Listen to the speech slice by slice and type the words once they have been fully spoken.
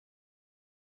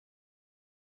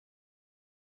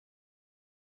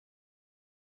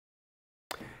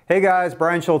Hey guys,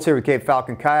 Brian Schultz here with Cape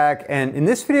Falcon Kayak, and in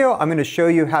this video I'm going to show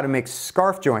you how to make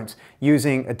scarf joints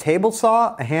using a table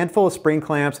saw, a handful of spring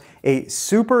clamps, a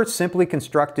super simply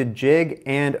constructed jig,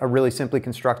 and a really simply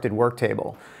constructed work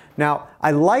table. Now,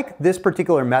 I like this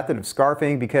particular method of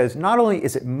scarfing because not only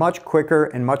is it much quicker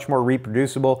and much more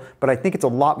reproducible, but I think it's a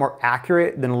lot more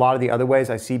accurate than a lot of the other ways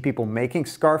I see people making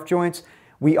scarf joints.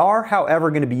 We are, however,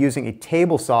 going to be using a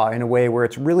table saw in a way where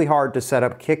it's really hard to set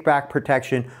up kickback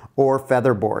protection or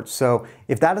feather boards. So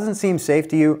if that doesn't seem safe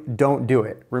to you, don't do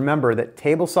it. Remember that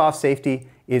table saw safety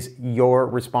is your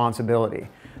responsibility.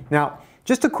 Now,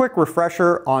 just a quick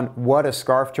refresher on what a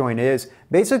scarf joint is.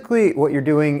 Basically, what you're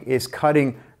doing is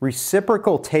cutting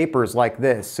reciprocal tapers like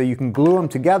this, so you can glue them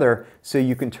together so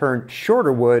you can turn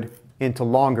shorter wood into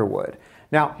longer wood.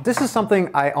 Now, this is something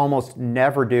I almost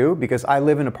never do because I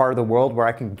live in a part of the world where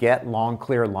I can get long,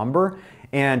 clear lumber,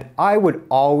 and I would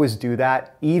always do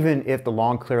that even if the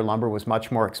long, clear lumber was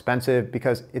much more expensive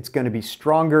because it's going to be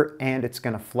stronger and it's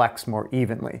going to flex more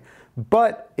evenly.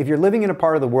 But if you're living in a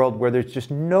part of the world where there's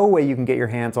just no way you can get your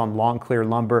hands on long, clear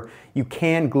lumber, you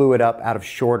can glue it up out of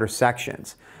shorter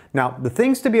sections. Now, the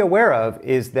things to be aware of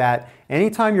is that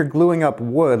anytime you're gluing up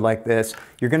wood like this,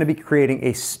 you're going to be creating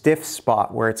a stiff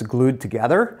spot where it's glued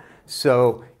together.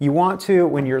 So you want to,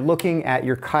 when you're looking at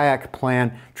your kayak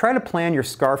plan, try to plan your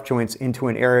scarf joints into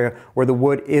an area where the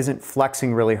wood isn't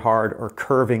flexing really hard or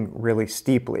curving really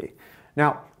steeply.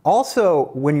 Now,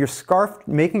 also, when you're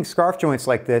making scarf joints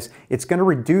like this, it's going to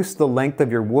reduce the length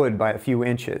of your wood by a few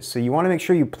inches. So you want to make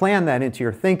sure you plan that into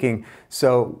your thinking.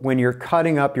 So when you're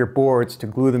cutting up your boards to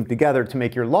glue them together to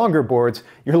make your longer boards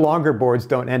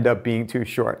don't end up being too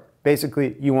short.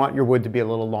 Basically, you want your wood to be a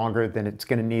little longer than it's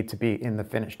going to need to be in the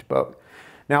finished boat.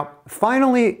 Now,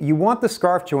 finally, you want the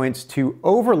scarf joints to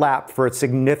overlap for a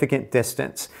significant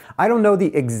distance. I don't know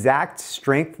the exact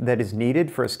strength that is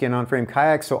needed for a skin-on-frame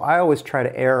kayak, so I always try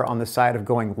to err on the side of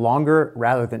going longer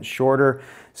rather than shorter.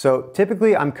 So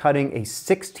typically, I'm cutting a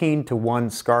 16:1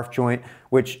 scarf joint,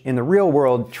 which in the real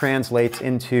world translates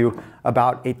into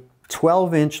about a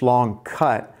 12-inch long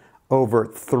cut over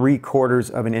 3/4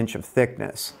 of an inch of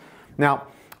thickness. Now,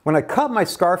 when I cut my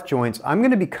scarf joints, I'm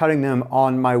going to be cutting them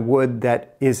on my wood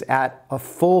that is at a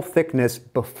full thickness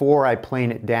before I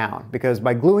plane it down. Because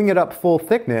by gluing it up full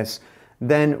thickness,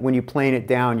 then when you plane it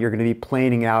down, you're going to be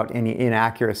planing out any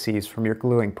inaccuracies from your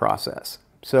gluing process.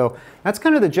 So that's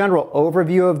kind of the general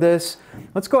overview of this.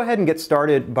 Let's go ahead and get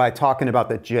started by talking about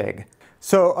the jig.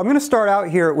 So I'm going to start out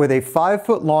here with a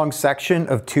 5-foot long section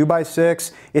of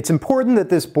 2x6. It's important that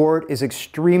this board is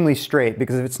extremely straight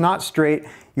because if it's not straight,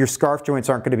 your scarf joints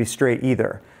aren't going to be straight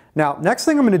either. Now, next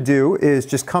thing I'm going to do is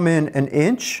just come in 1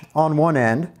 inch on one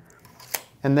end,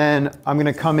 and then I'm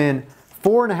going to come in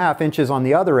 4.5 inches on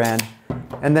the other end,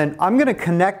 and then I'm going to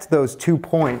connect those 2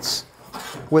 points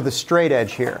with a straight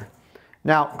edge here.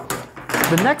 Now,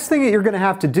 the next thing that you're going to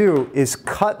have to do is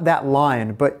cut that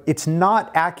line, but it's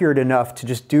not accurate enough to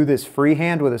just do this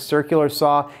freehand with a circular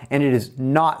saw, and it is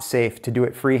not safe to do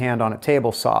it freehand on a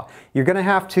table saw. You're going to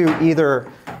have to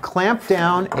either clamp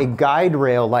down a guide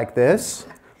rail like this,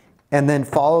 and then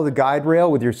follow the guide rail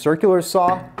with your circular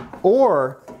saw,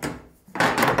 or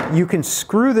you can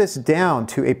screw this down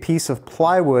to a piece of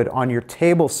plywood on your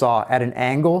table saw at an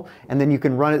angle, and then you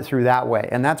can run it through that way.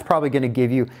 And that's probably going to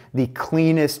give you the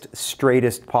cleanest,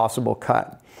 straightest possible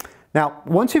cut. Now,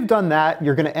 once you've done that,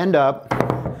 you're going to end up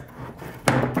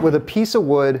with a piece of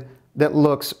wood that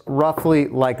looks roughly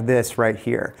like this right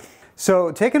here.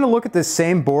 So taking a look at this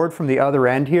same board from the other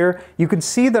end here, you can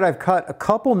see that I've cut a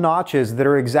couple notches that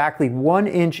are exactly 1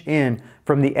 inch in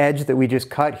from the edge that we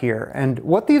just cut here. And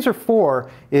what these are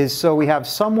for is so we have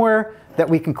somewhere that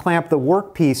we can clamp the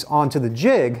workpiece onto the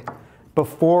jig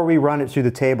before we run it through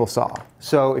the table saw.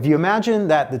 So if you imagine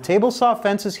that the table saw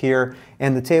fence is here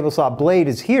and the table saw blade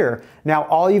is here, now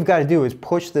all you've got to do is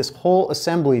push this whole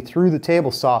assembly through the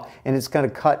table saw and it's going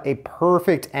to cut a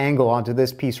perfect angle onto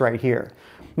this piece right here.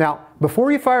 Now,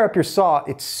 before you fire up your saw,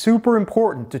 it's super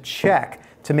important to check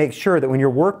to make sure that when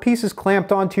your workpiece is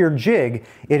clamped onto your jig,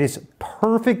 it is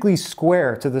perfectly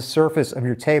square to the surface of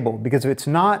your table. Because if it's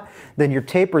not, then your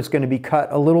taper is going to be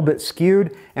cut a little bit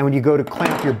skewed, and when you go to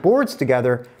clamp your boards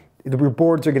together, your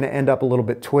boards are going to end up a little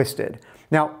bit twisted.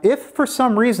 Now, if for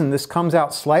some reason this comes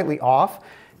out slightly off,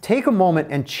 take a moment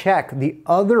and check the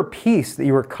other piece that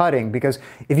you were cutting, because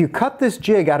if you cut this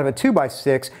jig out of a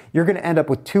 2x6, you're going to end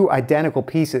up with 2 identical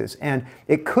pieces. And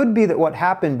it could be that what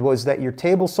happened was that your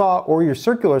table saw or your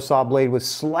circular saw blade was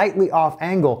slightly off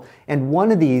angle, and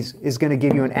one of these is going to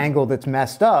give you an angle that's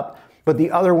messed up, but the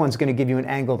other one's going to give you an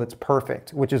angle that's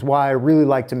perfect, which is why I really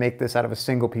like to make this out of a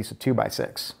single piece of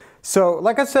 2x6. So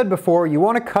like I said before, you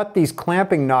want to cut these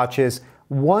clamping notches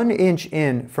 1 inch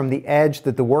in from the edge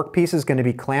that the workpiece is going to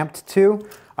be clamped to.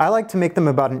 I like to make them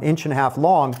about 1.5 inches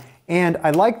long, and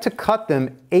I like to cut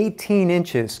them 18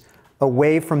 inches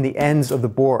away from the ends of the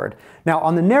board. Now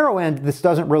on the narrow end, this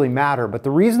doesn't really matter, but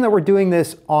the reason that we're doing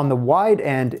this on the wide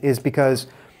end is because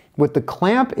with the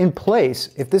clamp in place,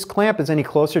 if this clamp is any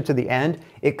closer to the end,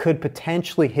 it could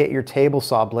potentially hit your table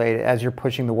saw blade as you're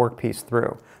pushing the workpiece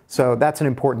through. So that's an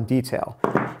important detail.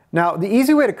 Now, the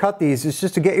easy way to cut these is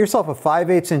just to get yourself a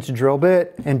 5/8 inch drill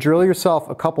bit and drill yourself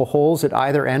a couple holes at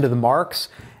either end of the marks,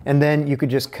 and then you could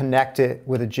just connect it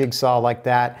with a jigsaw like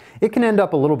that. It can end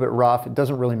up a little bit rough, it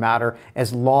doesn't really matter,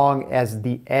 as long as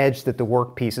the edge that the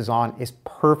workpiece is on is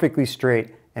perfectly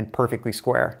straight and perfectly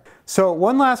square. So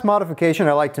one last modification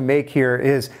I like to make here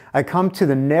is I come to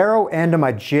the narrow end of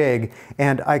my jig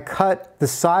and I cut the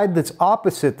side that's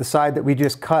opposite the side that we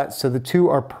just cut, so the two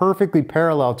are perfectly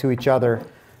parallel to each other.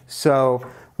 So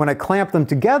when I clamp them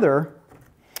together,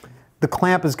 the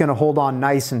clamp is going to hold on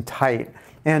nice and tight.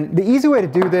 And the easy way to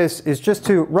do this is just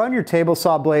to run your table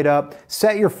saw blade up,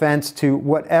 set your fence to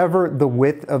whatever the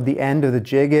width of the end of the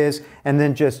jig is, and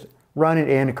then just run it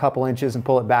in a couple inches and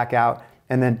pull it back out,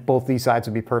 and then both these sides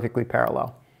will be perfectly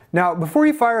parallel. Now, before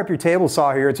you fire up your table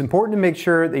saw here, it's important to make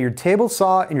sure that your table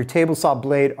saw and your table saw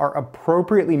blade are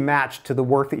appropriately matched to the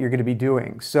work that you're going to be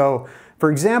doing. So, for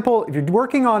example, if you're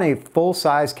working on a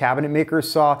full-size cabinet maker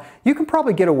saw, you can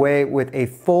probably get away with a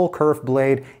full kerf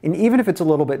blade, and even if it's a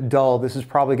little bit dull, this is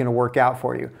probably going to work out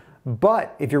for you.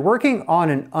 But if you're working on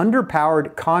an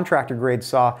underpowered contractor grade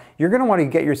saw, you're going to want to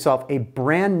get yourself a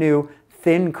brand new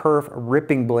thin kerf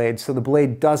ripping blade so the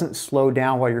blade doesn't slow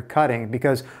down while you're cutting,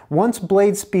 because once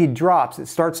blade speed drops, it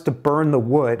starts to burn the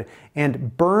wood,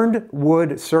 and burned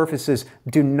wood surfaces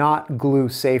do not glue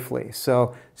safely.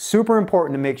 So super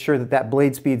important to make sure that that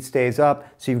blade speed stays up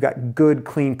so you've got good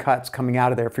clean cuts coming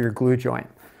out of there for your glue joint.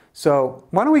 So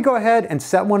why don't we go ahead and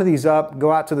set one of these up,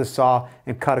 go out to the saw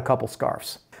and cut a couple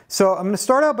scarves. So I'm going to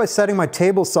start out by setting my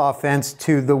table saw fence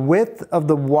to the width of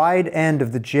the wide end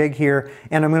of the jig here,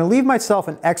 and I'm going to leave myself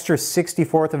an extra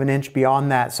 1/64 of an inch beyond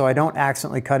that so I don't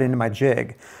accidentally cut into my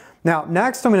jig. Now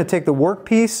next I'm going to take the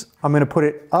workpiece, I'm going to put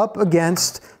it up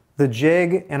against the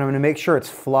jig, and I'm going to make sure it's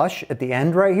flush at the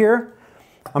end right here.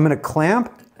 I'm going to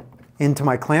clamp into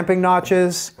my clamping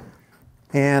notches,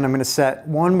 and I'm going to set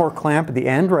one more clamp at the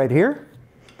end right here.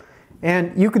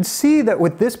 And you can see that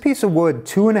with this piece of wood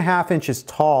 2.5 inches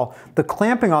tall, the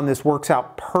clamping on this works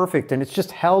out perfect, and it's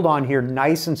just held on here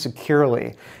nice and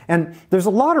securely. And there's a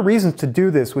lot of reasons to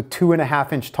do this with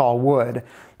 2.5 inch tall wood.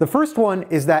 The first one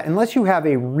is that unless you have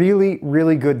a really,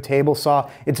 really good table saw,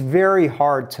 it's very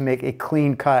hard to make a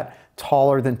clean cut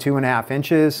taller than 2.5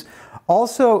 inches.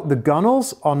 Also, the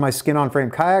gunnels on my skin-on frame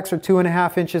kayaks are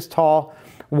 2.5 inches tall.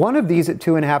 One of these at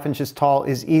 2.5 inches tall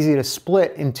is easy to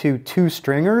split into 2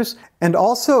 stringers. And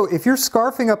also, if you're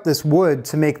scarfing up this wood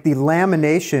to make the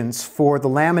laminations for the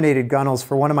laminated gunnels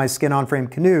for one of my skin-on frame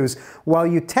canoes, while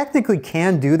you technically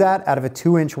can do that out of a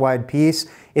 2-inch wide piece,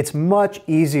 it's much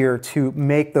easier to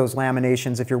make those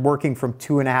laminations if you're working from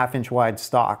 2.5 inch wide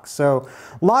stock. So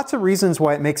lots of reasons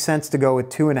why it makes sense to go with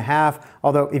 2.5,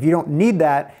 although if you don't need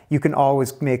that, you can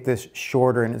always make this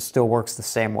shorter and it still works the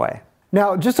same way.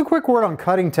 Now, just a quick word on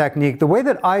cutting technique. The way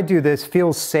that I do this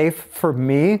feels safe for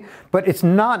me, but it's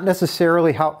not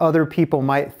necessarily how other people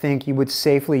might think you would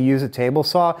safely use a table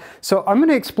saw. So I'm going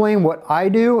to explain what I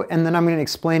do, and then I'm going to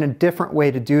explain a different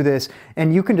way to do this,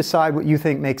 and you can decide what you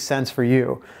think makes sense for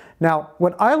you. Now,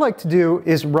 what I like to do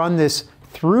is run this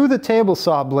through the table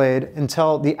saw blade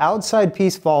until the outside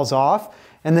piece falls off,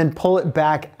 and then pull it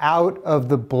back out of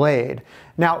the blade.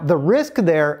 Now, the risk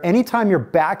there, anytime you're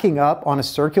backing up on a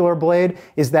circular blade,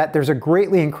 is that there's a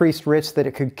greatly increased risk that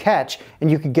it could catch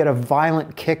and you could get a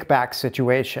violent kickback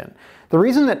situation. The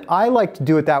reason that I like to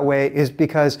do it that way is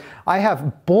because I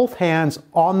have both hands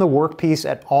on the workpiece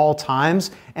at all times,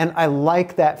 and I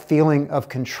like that feeling of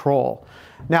control.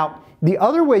 Now, the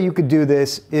other way you could do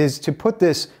this is to put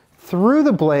this through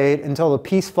the blade until the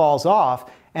piece falls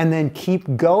off, and then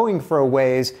keep going for a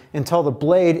ways until the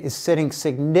blade is sitting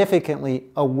significantly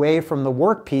away from the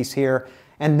workpiece here,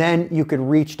 and then you could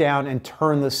reach down and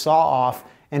turn the saw off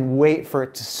and wait for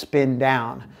it to spin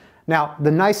down. Now,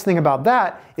 the nice thing about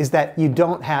that is that you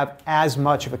don't have as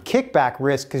much of a kickback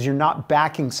risk because you're not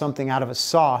backing something out of a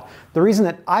saw. The reason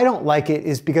that I don't like it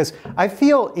is because I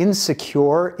feel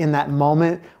insecure in that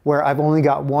moment where I've only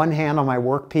got one hand on my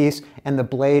workpiece and the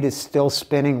blade is still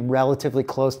spinning relatively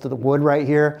close to the wood right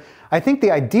here. I think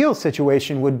the ideal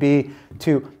situation would be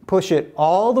to push it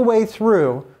all the way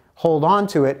through, hold on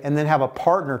to it, and then have a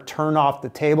partner turn off the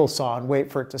table saw and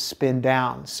wait for it to spin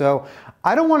down. So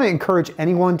I don't want to encourage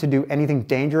anyone to do anything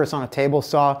dangerous on a table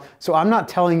saw, so I'm not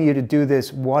telling you to do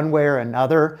this one way or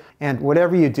another. And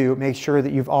whatever you do, make sure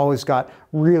that you've always got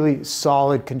really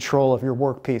solid control of your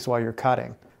workpiece while you're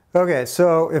cutting. Okay,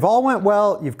 so if all went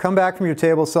well, you've come back from your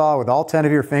table saw with all 10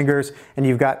 of your fingers, and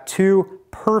you've got 2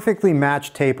 perfectly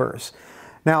matched tapers.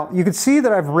 Now, you can see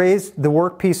that I've raised the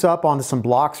workpiece up onto some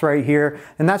blocks right here,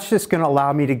 and that's just going to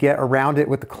allow me to get around it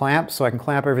with the clamp so I can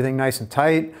clamp everything nice and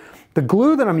tight. The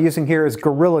glue that I'm using here is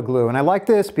Gorilla Glue, and I like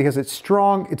this because it's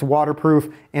strong, it's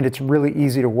waterproof, and it's really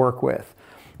easy to work with.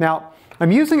 Now,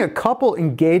 I'm using a couple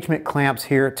engagement clamps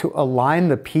here to align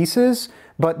the pieces,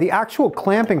 but the actual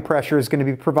clamping pressure is going to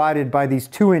be provided by these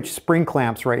 2-inch spring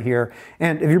clamps right here.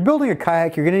 And if you're building a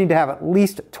kayak, you're going to need to have at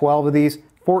least 12 of these.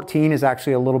 14 is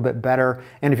actually a little bit better.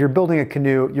 And if you're building a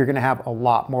canoe, you're going to have a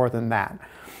lot more than that.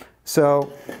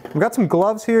 So I've got some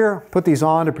gloves here, put these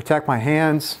on to protect my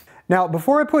hands. Now,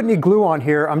 before I put any glue on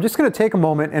here, I'm just going to take a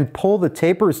moment and pull the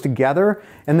tapers together,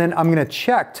 and then I'm going to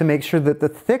check to make sure that the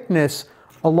thickness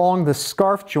along the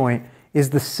scarf joint is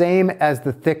the same as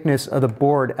the thickness of the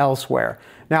board elsewhere.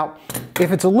 Now,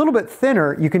 if it's a little bit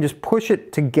thinner, you can just push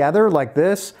it together like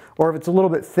this, or if it's a little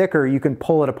bit thicker, you can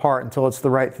pull it apart until it's the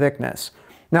right thickness.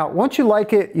 Now, once you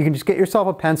like it, you can just get yourself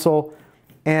a pencil,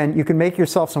 and you can make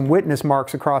yourself some witness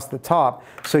marks across the top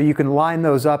so you can line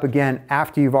those up again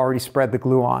after you've already spread the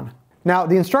glue on. Now,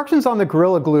 the instructions on the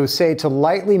Gorilla Glue say to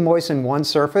lightly moisten one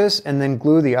surface and then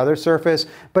glue the other surface,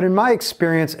 but in my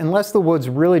experience, unless the wood's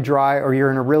really dry or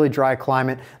you're in a really dry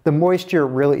climate, the moisture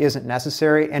really isn't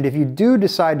necessary. And if you do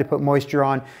decide to put moisture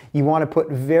on, you want to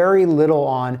put very little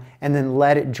on and then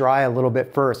let it dry a little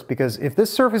bit first, because if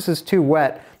this surface is too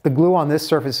wet, the glue on this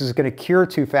surface is going to cure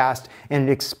too fast and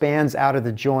it expands out of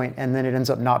the joint, and then it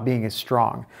ends up not being as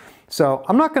strong. So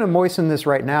I'm not going to moisten this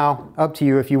right now. Up to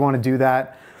you if you want to do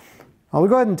that. I'll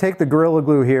go ahead and take the Gorilla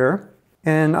Glue here,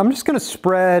 and I'm just going to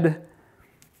spread.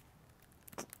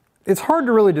 It's hard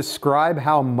to really describe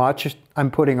how much I'm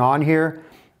putting on here.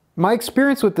 My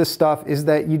experience with this stuff is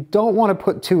that you don't want to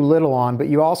put too little on, but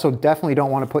you also definitely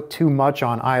don't want to put too much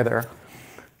on either.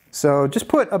 So just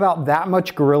put about that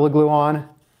much Gorilla Glue on,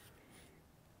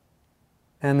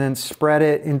 and then spread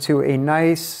it into a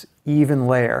nice even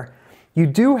layer. You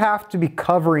do have to be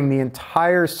covering the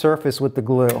entire surface with the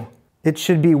glue. It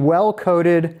should be well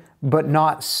coated, but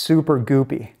not super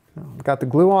goopy. I've got the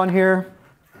glue on here.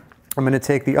 I'm going to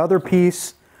take the other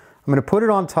piece. I'm going to put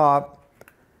it on top.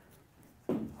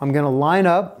 I'm going to line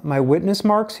up my witness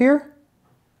marks here.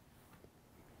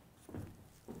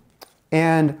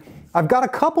 And I've got a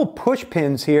couple push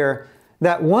pins here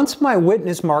that once my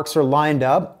witness marks are lined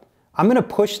up, I'm going to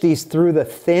push these through the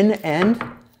thin end.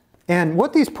 And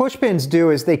what these push pins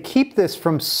do is they keep this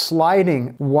from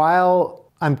sliding while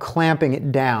I'm clamping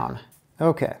it down.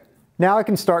 Okay, now I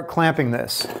can start clamping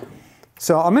this.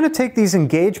 So I'm going to take these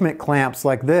engagement clamps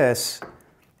like this,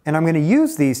 and I'm going to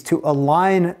use these to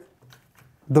align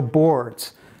the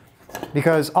boards.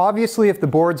 Because obviously if the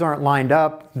boards aren't lined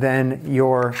up, then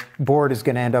your board is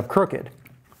going to end up crooked.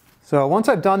 So once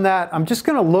I've done that, I'm just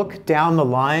going to look down the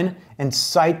line and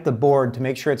sight the board to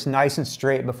make sure it's nice and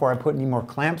straight before I put any more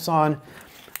clamps on.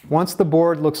 Once the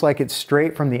board looks like it's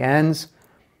straight from the ends,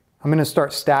 I'm going to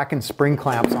start stacking spring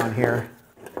clamps on here.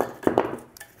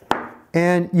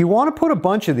 And you want to put a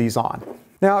bunch of these on.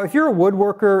 Now, if you're a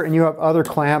woodworker and you have other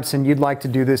clamps and you'd like to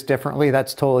do this differently,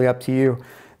 that's totally up to you.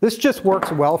 This just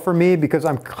works well for me because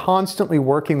I'm constantly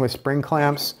working with spring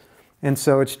clamps, and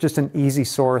so it's just an easy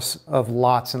source of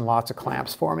lots and lots of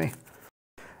clamps for me.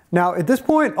 Now, at this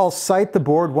point, I'll sight the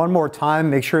board one more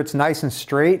time, make sure it's nice and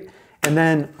straight, and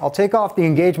then I'll take off the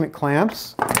engagement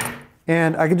clamps.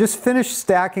 And I can just finish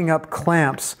stacking up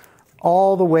clamps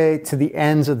all the way to the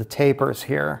ends of the tapers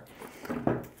here.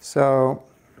 So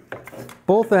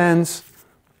both ends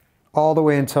all the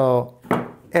way until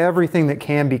everything that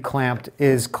can be clamped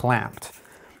is clamped.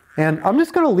 And I'm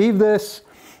just going to leave this.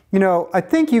 You know, I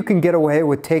think you can get away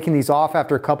with taking these off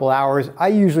after a couple hours. I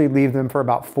usually leave them for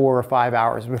about 4 or 5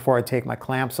 hours before I take my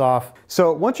clamps off.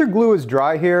 So once your glue is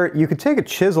dry here, you can take a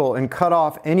chisel and cut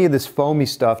off any of this foamy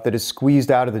stuff that is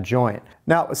squeezed out of the joint.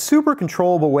 Now, a super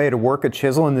controllable way to work a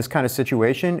chisel in this kind of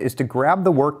situation is to grab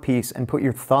the workpiece and put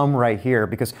your thumb right here,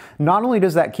 because not only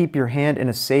does that keep your hand in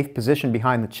a safe position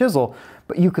behind the chisel,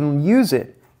 but you can use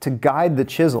it to guide the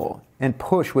chisel and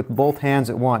push with both hands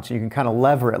at once. You can kind of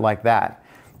lever it like that.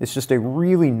 It's just a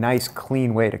really nice,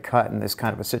 clean way to cut in this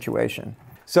kind of a situation.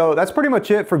 So that's pretty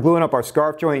much it for gluing up our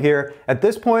scarf joint here. At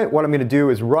this point, what I'm gonna do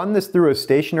is run this through a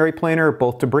stationary planer,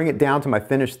 both to bring it down to my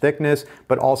finished thickness,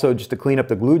 but also just to clean up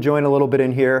the glue joint a little bit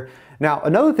in here. Now,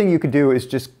 another thing you could do is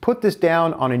just put this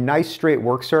down on a nice straight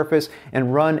work surface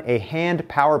and run a hand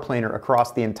power planer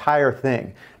across the entire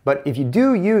thing. But if you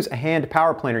do use a hand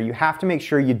power planer, you have to make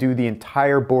sure you do the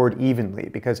entire board evenly,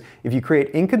 because if you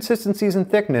create inconsistencies in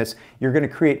thickness, you're gonna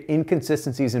create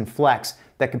inconsistencies in flex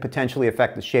that could potentially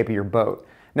affect the shape of your boat.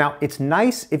 Now, it's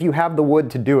nice if you have the wood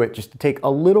to do it, just to take a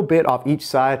little bit off each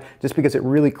side, just because it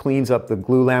really cleans up the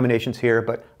glue laminations here,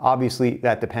 but obviously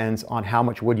that depends on how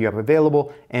much wood you have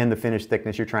available and the finished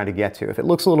thickness you're trying to get to. If it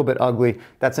looks a little bit ugly,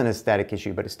 that's an aesthetic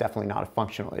issue, but it's definitely not a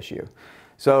functional issue.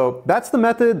 So that's the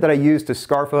method that I use to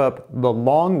scarf up the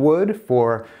long wood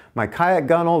for my kayak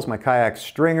gunnels, my kayak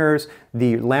stringers,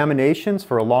 the laminations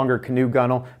for a longer canoe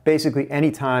gunnel, basically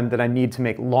any time that I need to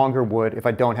make longer wood if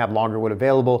I don't have longer wood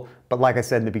available. But like I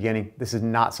said in the beginning, this is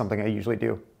not something I usually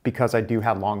do because I do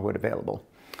have long wood available.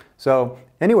 So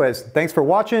anyways, thanks for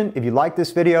watching. If you like this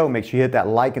video, make sure you hit that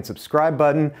like and subscribe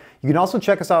button. You can also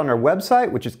check us out on our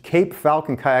website, which is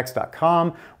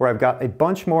capefalconkayaks.com, where I've got a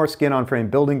bunch more skin-on-frame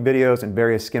building videos and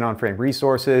various skin-on-frame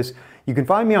resources. You can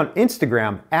find me on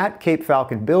Instagram at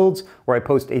capefalconbuilds, where I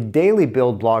post a daily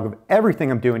build blog of everything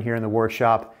I'm doing here in the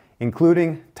workshop,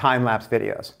 including time-lapse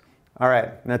videos. All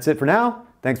right, that's it for now.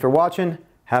 Thanks for watching.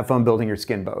 Have fun building your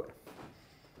skin boat.